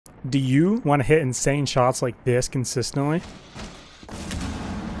Do you want to hit insane shots like this consistently?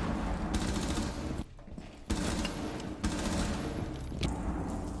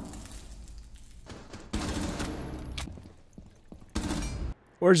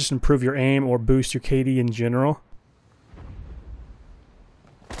 Or just improve your aim or boost your KD in general?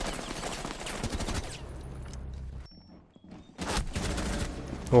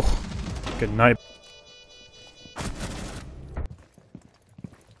 Oh, good night.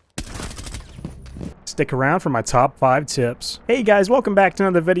 Stick around for my top 5 tips. Hey guys, welcome back to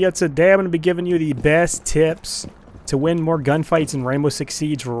another video. Today I'm going to be giving you the best tips to win more gunfights in Rainbow Six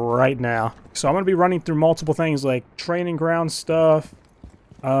Siege right now. So I'm going to be running through multiple things like training ground stuff.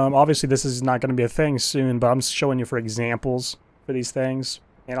 Obviously this is not going to be a thing soon, but I'm showing you for examples for these things.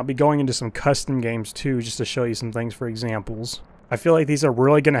 And I'll be going into some custom games too, just to show you some things for examples. I feel like these are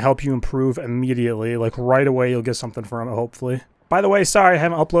really going to help you improve immediately. Like right away you'll get something from it, hopefully. By the way, sorry I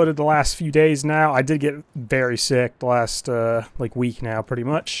haven't uploaded the last few days now. I did get very sick the last like week now, pretty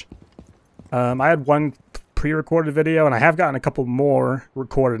much. I had one pre-recorded video, and I have gotten a couple more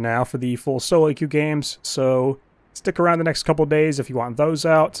recorded now for the full SoloQ games. So stick around the next couple days if you want those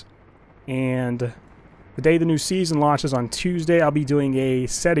out. And the day the new season launches on Tuesday, I'll be doing a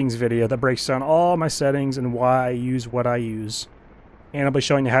settings video that breaks down all my settings and why I use what I use. And I'll be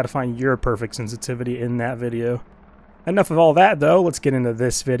showing you how to find your perfect sensitivity in that video. Enough of all that though, let's get into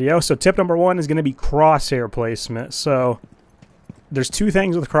this video. So tip number 1 is going to be crosshair placement. So there's two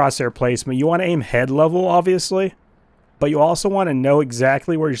things with crosshair placement. You want to aim head level, obviously, but you also want to know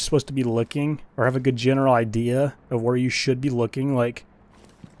exactly where you're supposed to be looking, or have a good general idea of where you should be looking. Like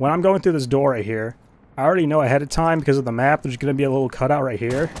when I'm going through this door right here, I already know ahead of time because of the map there's going to be a little cutout right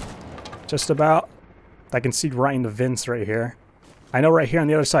here, just about. I can see right in the vents right here. I know right here on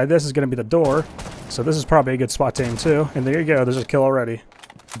the other side of this is going to be the door. So this is probably a good spot to aim too. And there you go, there's a kill already.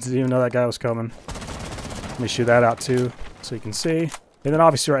 Didn't even know that guy was coming. Let me shoot that out too, so you can see. And then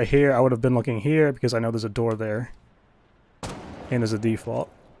obviously right here, I would have been looking here because I know there's a door there. And there's a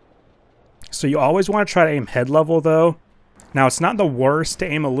default. So you always want to try to aim head level though. Now it's not the worst to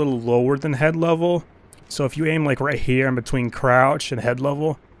aim a little lower than head level. So if you aim like right here in between crouch and head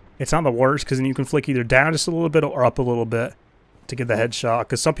level, it's not the worst because then you can flick either down just a little bit or up a little bit to get the headshot,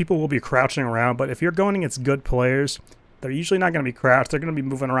 because some people will be crouching around, but if you're going against good players, they're usually not going to be crouched. They're going to be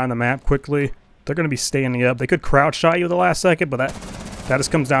moving around the map quickly. They're going to be standing up. They could crouch shot you at the last second, but that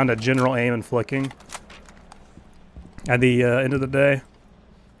just comes down to general aim and flicking at the end of the day.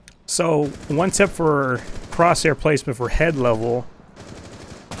 So one tip for crosshair placement for head level,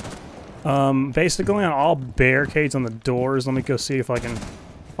 basically on all barricades on the doors. Let me go see if I can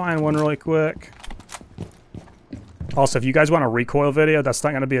find one really quick. Also, if you guys want a recoil video, that's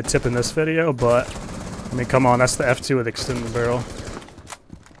not going to be a tip in this video, but, I mean, come on, that's the F2 with extended barrel.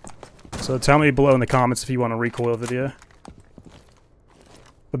 So tell me below in the comments if you want a recoil video.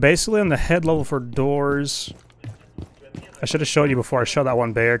 But basically on the head level for doors, I should have showed you before I shut that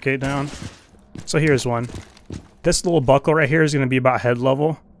one barricade down. So here's one. This little buckle right here is going to be about head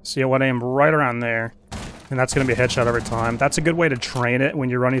level. So you want to aim right around there, and that's going to be a headshot every time. That's a good way to train it when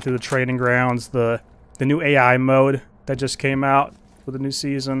you're running through the training grounds, the new AI mode that just came out for the new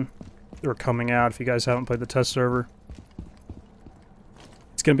season. They're coming out if you guys haven't played the test server.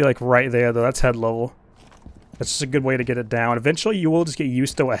 It's going to be like right there though. That's head level. That's just a good way to get it down. Eventually you will just get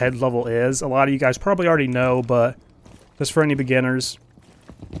used to what head level is. A lot of you guys probably already know, but just for any beginners,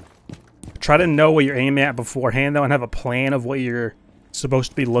 try to know what you're aiming at beforehand though, and have a plan of what you're supposed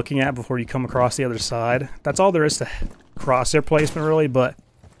to be looking at before you come across the other side. That's all there is to crosshair placement really, but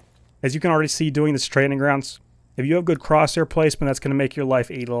as you can already see doing this training grounds, if you have good crosshair placement, that's going to make your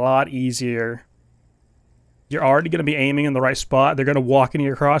life a lot easier. You're already going to be aiming in the right spot. They're going to walk into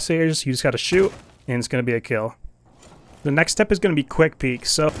your crosshairs. You just got to shoot, and it's going to be a kill. The next step is going to be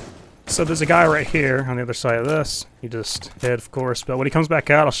Quickpeeks. So there's a guy right here on the other side of this. He just hid, of course. But when he comes back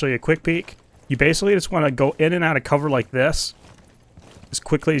out, I'll show you a Quickpeek. You basically just want to go in and out of cover like this as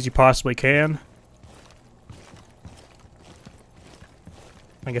quickly as you possibly can.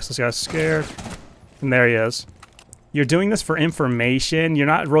 I guess this guy's scared. And there he is. You're doing this for information. You're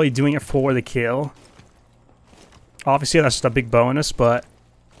not really doing it for the kill. Obviously, that's just a big bonus, but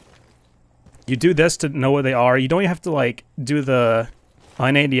you do this to know where they are. You don't have to, like, do the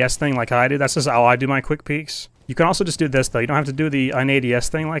un-ADS thing like I do. That's just how I do my Quickpeeks. You can also just do this, though. You don't have to do the un-ADS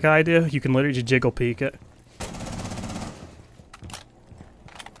thing like I do. You can literally just jiggle peek it.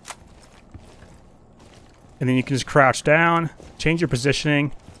 And then you can just crouch down, change your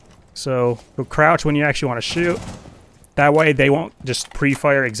positioning. So go crouch when you actually want to shoot. That way they won't just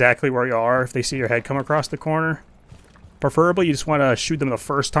pre-fire exactly where you are if they see your head come across the corner. Preferably, you just want to shoot them the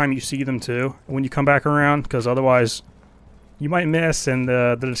first time you see them, too, when you come back around, because otherwise, you might miss, and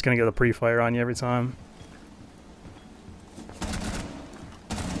they're just going to get a pre-fire on you every time.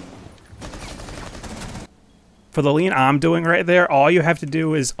 For the lean I'm doing right there, all you have to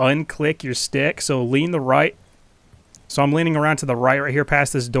do is unclick your stick, so lean the right. So I'm leaning around to the right here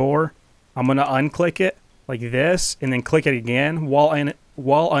past this door. I'm going to unclick it like this, and then click it again while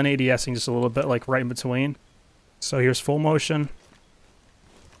un-ADSing just a little bit, like right in between. So here's full motion.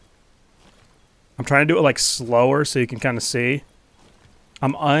 I'm trying to do it like slower so you can kind of see.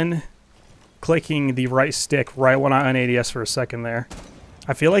 I'm unclicking the right stick right when I un-ADS for a second there.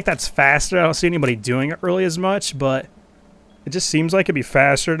 I feel like that's faster. I don't see anybody doing it really as much, but it just seems like it'd be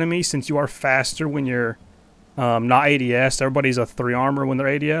faster to me since you are faster when you're not ADS. Everybody's a 3 armor when they're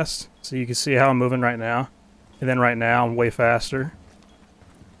ADS. So you can see how I'm moving right now. And then right now I'm way faster.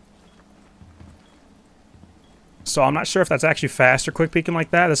 So I'm not sure if that's actually faster quick peeking like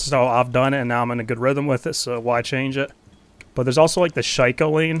that. This is how I've done it, and now I'm in a good rhythm with it, so why change it? But there's also like the sieqe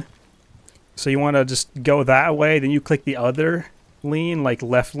lean. So you want to just go that way, then you click the other lean, like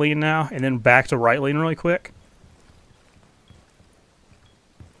left lean now, and then back to right lean really quick.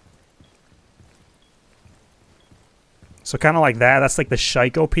 So kind of like that. That's like the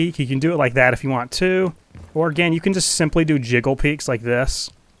sieqe peek. You can do it like that if you want to. Or again, you can just simply do jiggle peeks like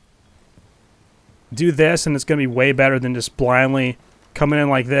this. Do this, and it's going to be way better than just blindly coming in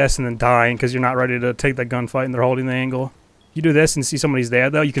like this and then dying because you're not ready to take that gunfight and they're holding the angle. You do this and see somebody's there,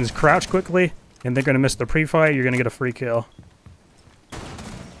 though. You can just crouch quickly, and they're going to miss the pre-fight. You're going to get a free kill.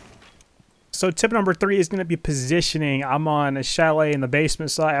 So tip number 3 is going to be positioning. I'm on a chalet in the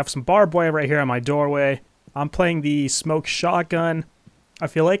basement side. I have some barbed wire right here on my doorway. I'm playing the smoke shotgun. I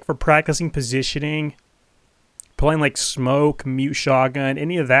feel like for practicing positioning, playing like smoke, mute shotgun,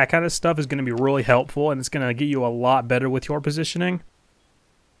 any of that kind of stuff is going to be really helpful, and it's going to get you a lot better with your positioning.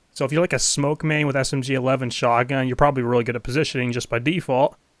 So if you're like a smoke main with SMG-11 shotgun, you're probably really good at positioning just by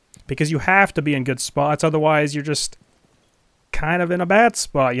default, because you have to be in good spots, otherwise you're just kind of in a bad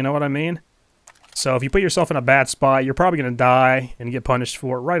spot, you know what I mean? So if you put yourself in a bad spot, you're probably going to die and get punished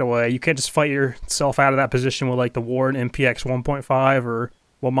for it right away. You can't just fight yourself out of that position with like the Ward MPX 1.5 or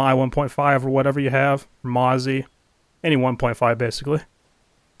well, my 1.5 or whatever you have, or Mozzie, any 1.5 basically.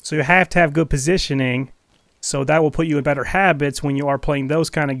 So you have to have good positioning, so that will put you in better habits when you are playing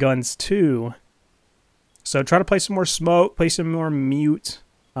those kind of guns too. So try to play some more smoke, play some more mute.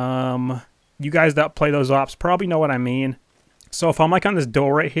 You guys that play those ops probably know what I mean. So if I'm like on this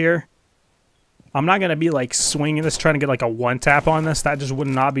door right here, I'm not going to be like swinging this, trying to get like a one tap on this. That just would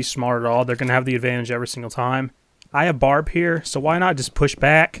not be smart at all. They're going to have the advantage every single time. I have barb here, so why not just push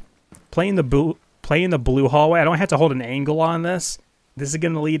back, play in the blue hallway. I don't have to hold an angle on this. This is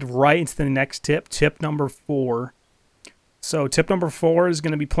going to lead right into the next tip, tip number 4. So tip number 4 is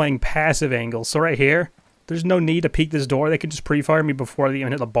going to be playing passive angles. So right here, there's no need to peek this door. They can just pre-fire me before they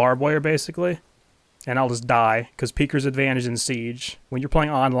even hit the barbed wire, basically. And I'll just die, because peeker's advantage in Siege. When you're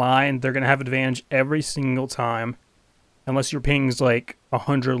playing online, they're going to have advantage every single time. Unless your ping's like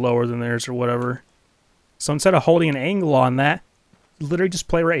 100 lower than theirs or whatever. So instead of holding an angle on that, literally just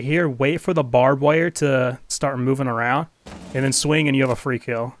play right here, wait for the barbed wire to start moving around, and then swing and you have a free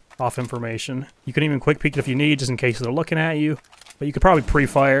kill off information. You can even quick peek it if you need, just in case they're looking at you. But you could probably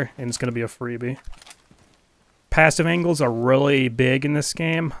pre-fire, and it's going to be a freebie. Passive angles are really big in this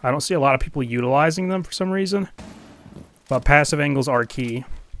game. I don't see a lot of people utilizing them for some reason. But passive angles are key.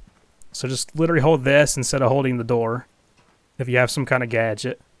 So just literally hold this instead of holding the door. If you have some kind of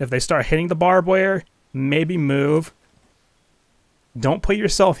gadget. If they start hitting the barbed wire, maybe move. Don't put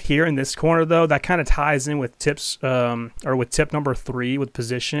yourself here in this corner though. That kind of ties in with tips, or with tip number 3 with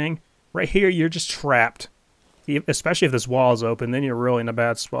positioning. Right here, you're just trapped. Especially if this wall is open, then you're really in a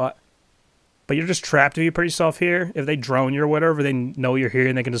bad spot. But you're just trapped if you put yourself here. If they drone you or whatever, they know you're here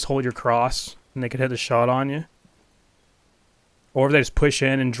and they can just hold your cross and they can hit a shot on you. Or if they just push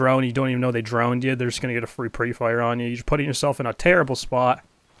in and drone, you don't even know they droned you, they're just going to get a free pre-fire on you. You're putting yourself in a terrible spot.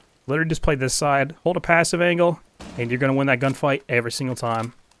 Literally just play this side, hold a passive angle, and you're going to win that gunfight every single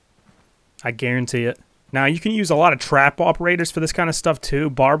time. I guarantee it. Now, you can use a lot of trap operators for this kind of stuff too.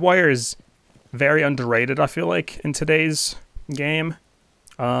 Barbed wire is very underrated, I feel like, in today's game.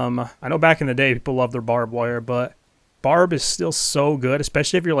 I know back in the day people loved their barbed wire, but barb is still so good,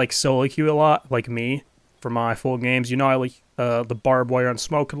 especially if you're like SoloQ a lot, like me, for my full games. You know, I like the barbed wire on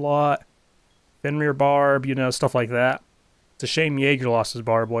smoke a lot, Fenrir barb, you know, stuff like that. It's a shame Jaeger lost his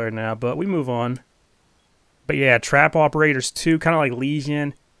barbed wire now, but we move on. But yeah, trap operators too, kind of like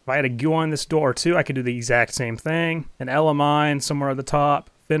Legion. If I had a goo on this door too, I could do the exact same thing. An Ella mine somewhere at the top,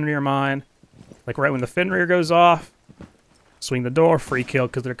 Fenrir mine. Like right when the Fenrir goes off, Swing the door, free kill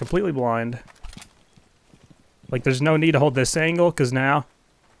because they're completely blind. Like, there's no need to hold this angle because now,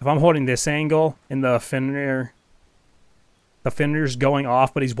 if I'm holding this angle and the offender's going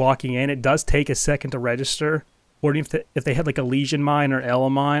off but he's walking in, it does take a second to register. Or if they had like a Legion mine or Ela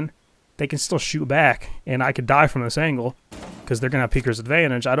mine, they can still shoot back, and I could die from this angle because they're going to have peeker's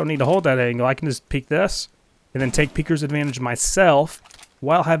advantage. I don't need to hold that angle. I can just peek this and then take peeker's advantage myself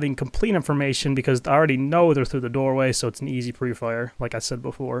while having complete information because I already know they're through the doorway, so it's an easy pre-fire, like I said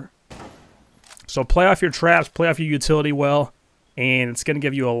before. So play off your traps, play off your utility well, and it's going to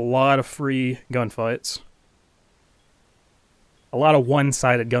give you a lot of free gunfights. A lot of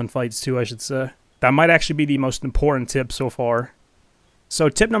one-sided gunfights too, I should say. That might actually be the most important tip so far. So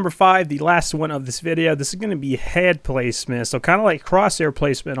tip number 5, the last one of this video, this is going to be head placement. So kind of like crosshair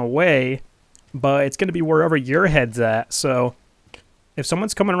placement in a way, but it's going to be wherever your head's at. So if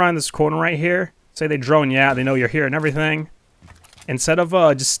someone's coming around this corner right here, say they drone you out, they know you're here and everything, instead of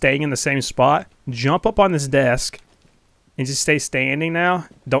just staying in the same spot, jump up on this desk and just stay standing now.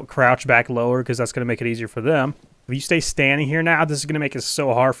 Don't crouch back lower because that's going to make it easier for them. If you stay standing here now, this is going to make it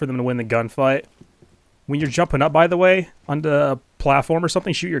so hard for them to win the gunfight. When you're jumping up, by the way, onto a platform or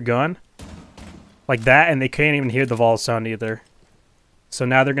something, shoot your gun. Like that, and they can't even hear the vol sound either. So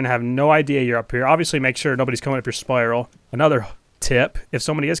now they're going to have no idea you're up here. Obviously, make sure nobody's coming up your spiral. Another tip, if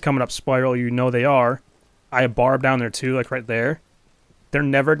somebody is coming up spiral, you know they are. I have barb down there too, like right there. They're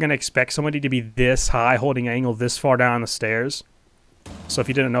never going to expect somebody to be this high, holding angle this far down the stairs. So if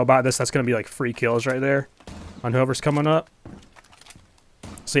you didn't know about this, that's going to be like free kills right there on whoever's coming up.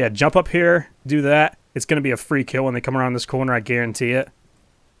 So yeah, jump up here, do that. It's going to be a free kill when they come around this corner, I guarantee it.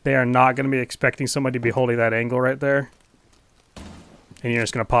 They are not going to be expecting somebody to be holding that angle right there. And you're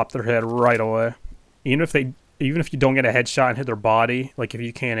just going to pop their head right away. Even if you don't get a headshot and hit their body, like if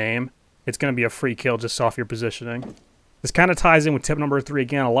you can't aim, it's going to be a free kill just off your positioning. This kind of ties in with tip number 3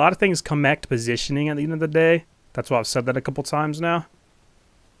 again. A lot of things come back to positioning at the end of the day. That's why I've said that a couple times now.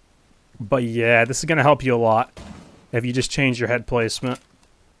 But yeah, this is going to help you a lot if you just change your head placement.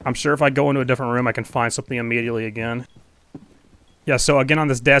 I'm sure if I go into a different room, I can find something immediately again. Yeah, so again on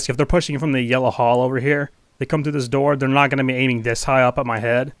this desk, if they're pushing from the yellow hall over here, they come through this door, they're not going to be aiming this high up at my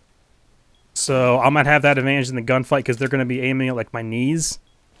head. So I might have that advantage in the gunfight because they're going to be aiming at like my knees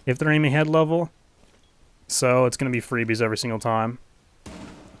if they're aiming head level. So it's going to be freebies every single time.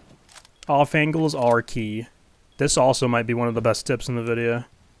 Off angles are key. This also might be one of the best tips in the video.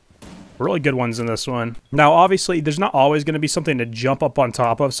 Really good ones in this one. Now, obviously, there's not always going to be something to jump up on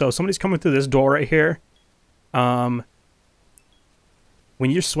top of. So if somebody's coming through this door right here, when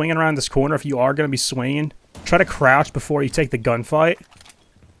you're swinging around this corner, if you are going to be swinging, try to crouch before you take the gunfight.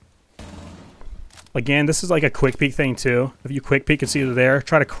 Again, this is like a quick peek thing too. If you quick peek, it's either there.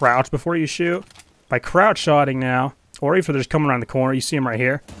 Try to crouch before you shoot. By crouch shotting now, or if they're just coming around the corner, you see them right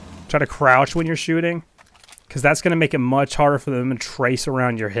here. Try to crouch when you're shooting, because that's going to make it much harder for them to trace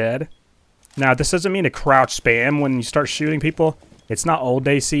around your head. Now, this doesn't mean to crouch spam when you start shooting people. It's not old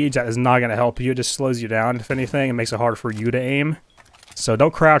day siege. That is not going to help you. It just slows you down, if anything. It makes it harder for you to aim. So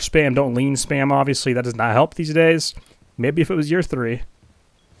don't crouch spam. Don't lean spam, obviously. That does not help these days. Maybe if it was year 3.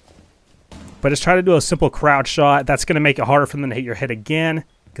 But just try to do a simple crouch shot. That's going to make it harder for them to hit your head again,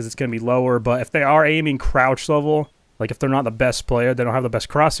 because it's going to be lower. But if they are aiming crouch level, like if they're not the best player, they don't have the best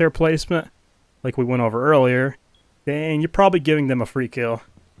crosshair placement, like we went over earlier, then you're probably giving them a free kill.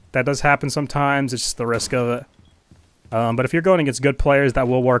 That does happen sometimes. It's just the risk of it. But if you're going against good players, that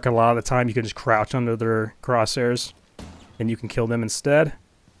will work a lot of the time. You can just crouch under their crosshairs, and you can kill them instead.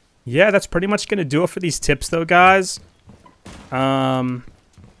 Yeah, that's pretty much going to do it for these tips, though, guys.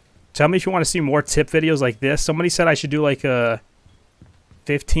 Tell me if you want to see more tip videos like this. Somebody said I should do like a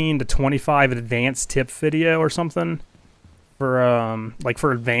 15 to 25 advanced tip video or something for like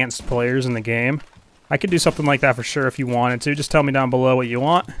for advanced players in the game. I could do something like that for sure if you wanted to. Just tell me down below what you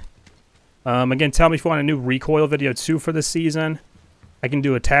want. Again, tell me if you want a new recoil video too for this season. I can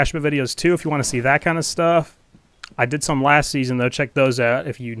do attachment videos too if you want to see that kind of stuff. I did some last season though. Check those out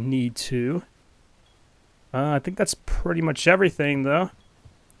if you need to. I think that's pretty much everything though.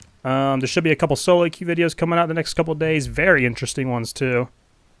 There should be a couple SoloQ videos coming out the next couple days. Very interesting ones too.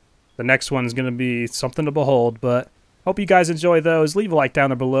 The next one's going to be something to behold, but hope you guys enjoy those. Leave a like down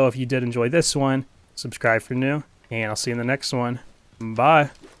there below if you did enjoy this one. Subscribe for new, and I'll see you in the next one. Bye.